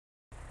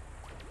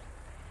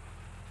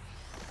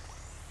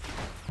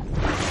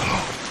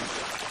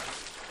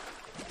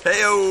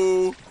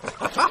Heyo!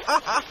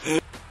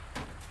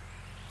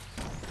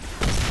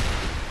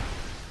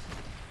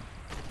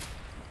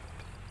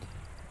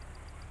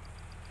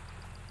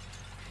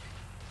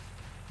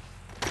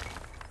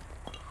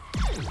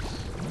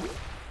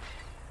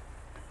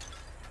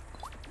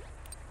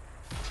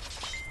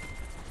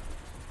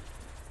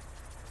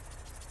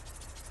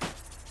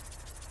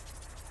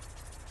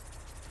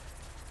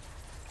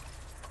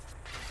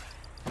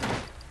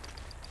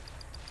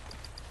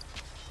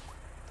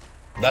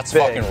 That's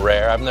fucking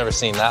rare. I've never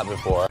seen that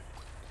before.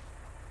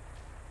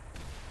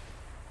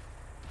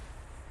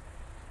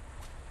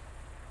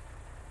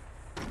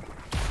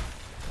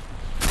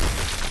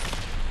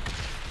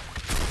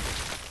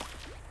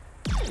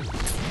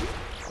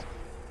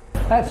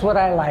 That's what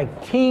I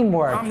like,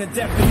 teamwork. I'm the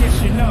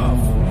definition of.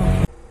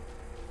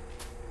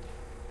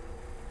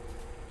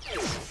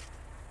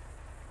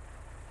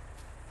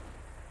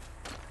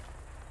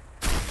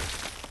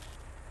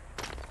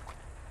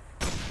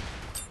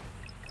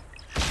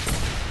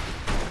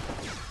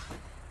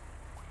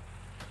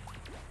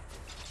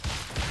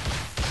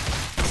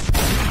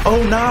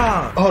 Oh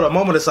nah! Hold up,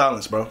 moment of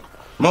silence, bro.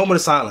 Moment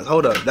of silence.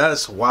 Hold up.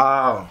 That's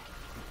wow.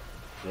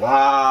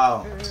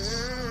 Wow.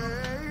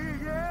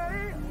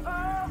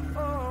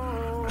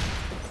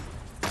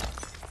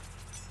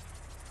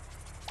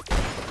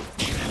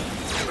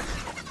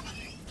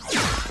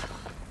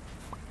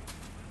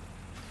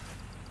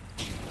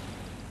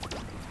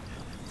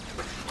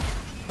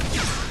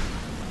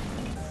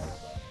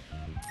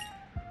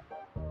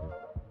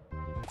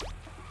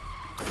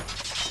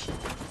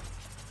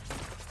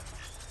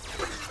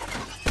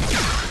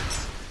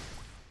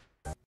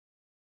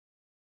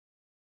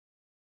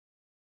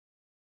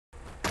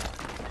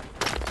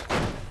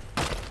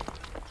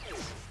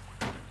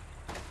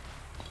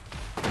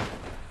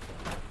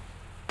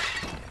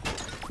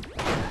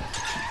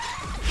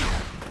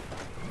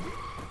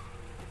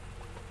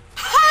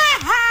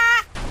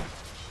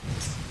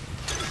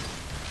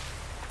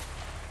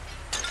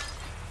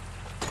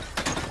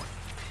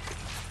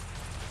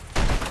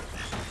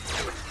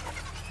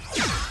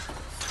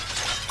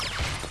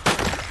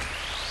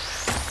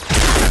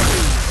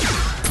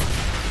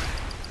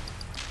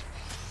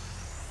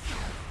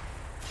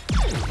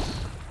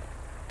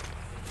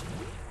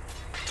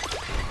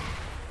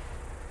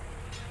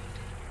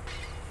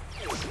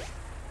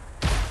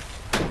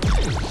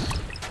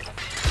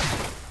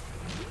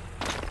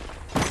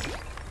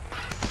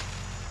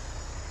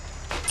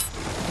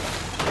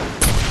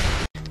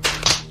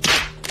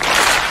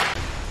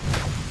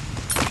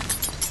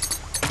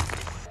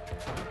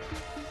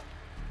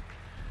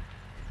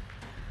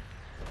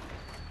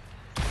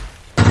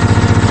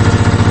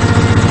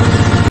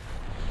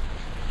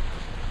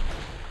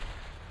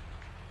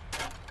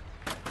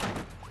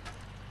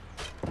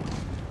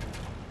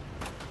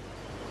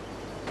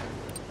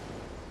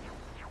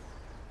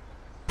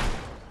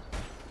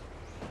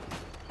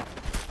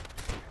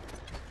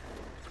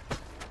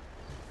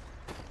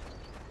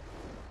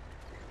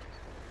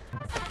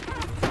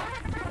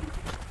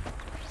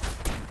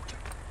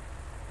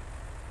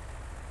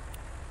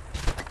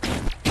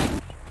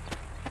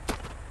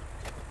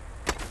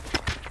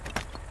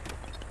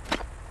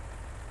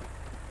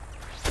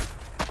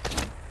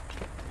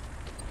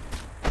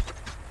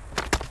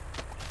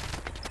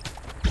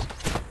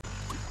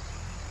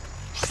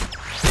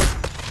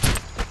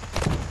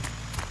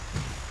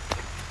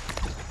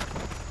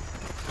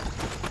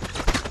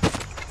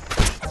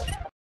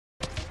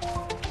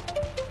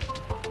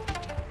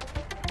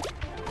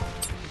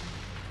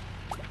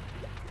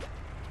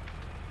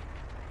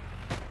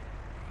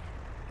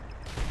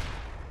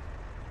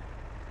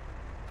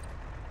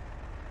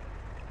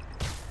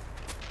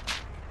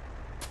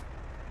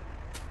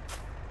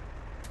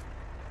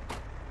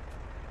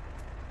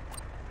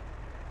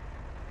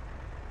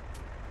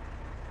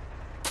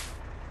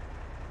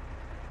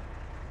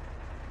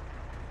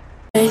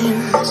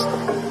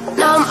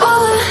 Now I'm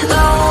all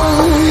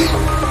alone,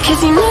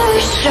 'cause you never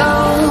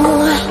show.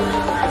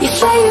 You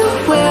say you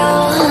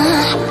will,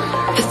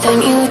 but then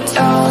you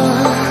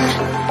don't.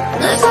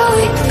 That's how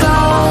it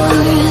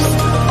goes,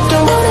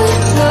 don't wanna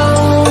know.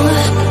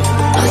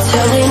 I'm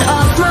turning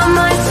off my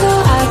mind so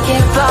I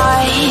get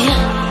by.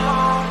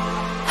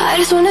 I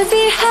just wanna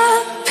be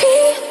happy,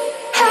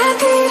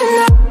 happy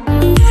tonight.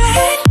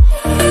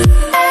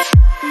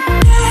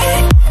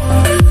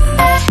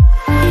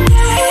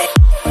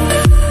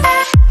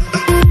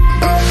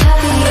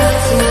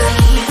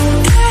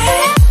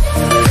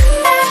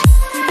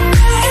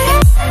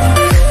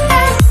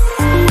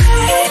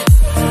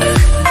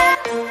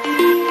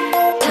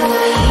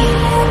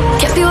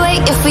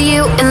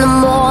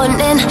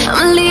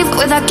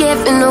 Without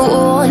giving a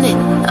warning,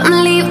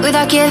 I'ma leave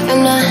without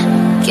giving a.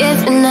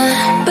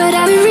 But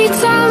every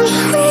time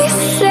we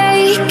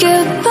say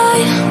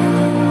goodbye,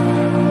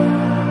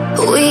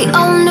 we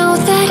all know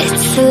that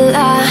it's a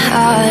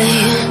lie.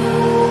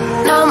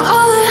 Now I'm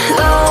all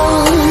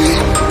alone,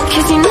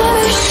 'cause you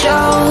never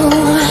show.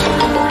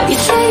 You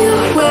say you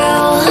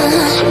will,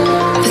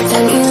 but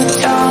then you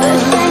don't.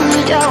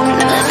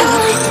 That's how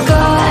it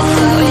goes,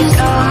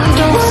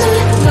 don't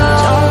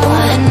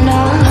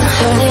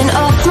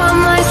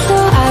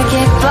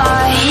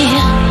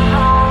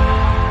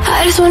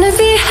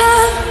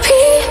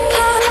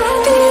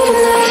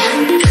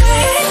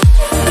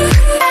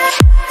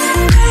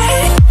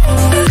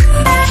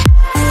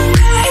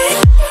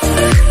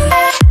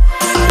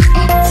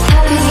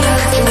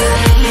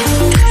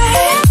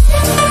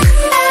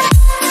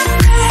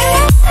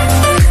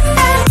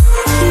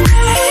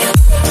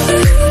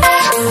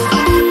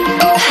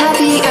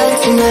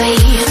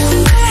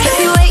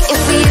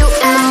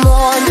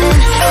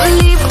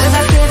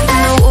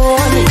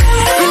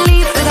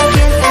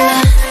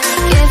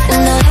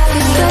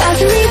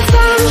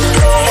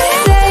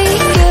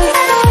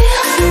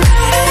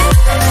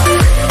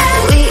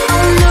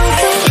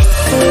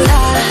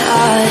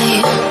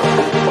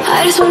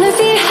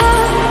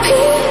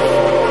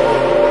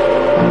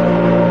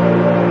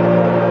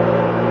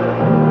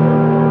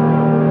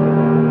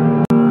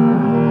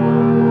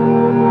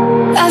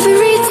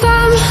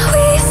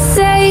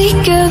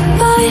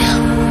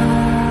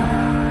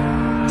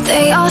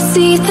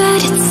see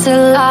that it's a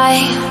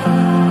lie.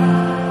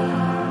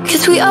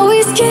 'Cause we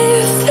always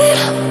give it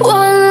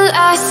one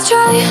last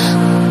try.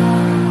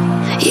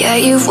 Yeah,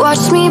 you've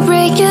watched me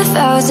break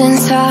 1,000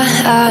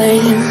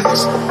 times.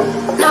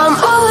 Now I'm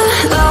all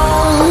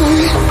alone,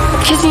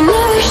 'cause you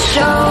never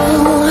show.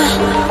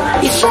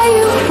 You say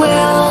you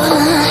will,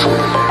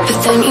 but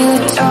then you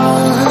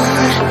don't.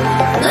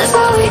 That's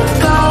how it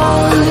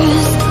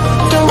goes.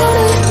 Don't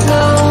wanna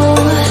know.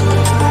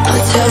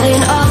 I'm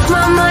turning off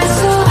my mind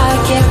so I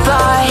get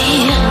by.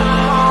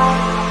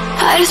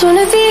 I just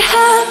wanna be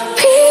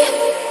happy,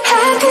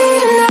 happy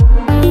tonight.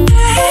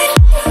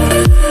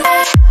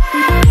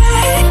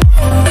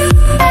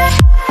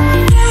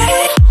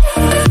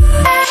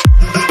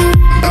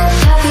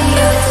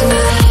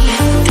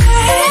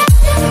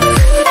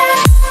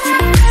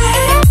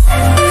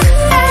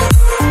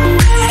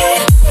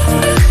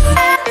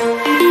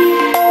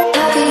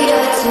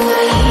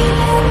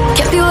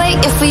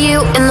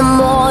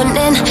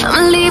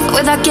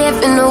 Without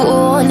giving a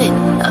warning,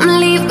 I'ma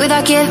leave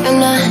without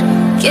giving a.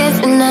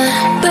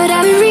 But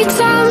every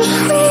time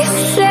we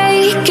say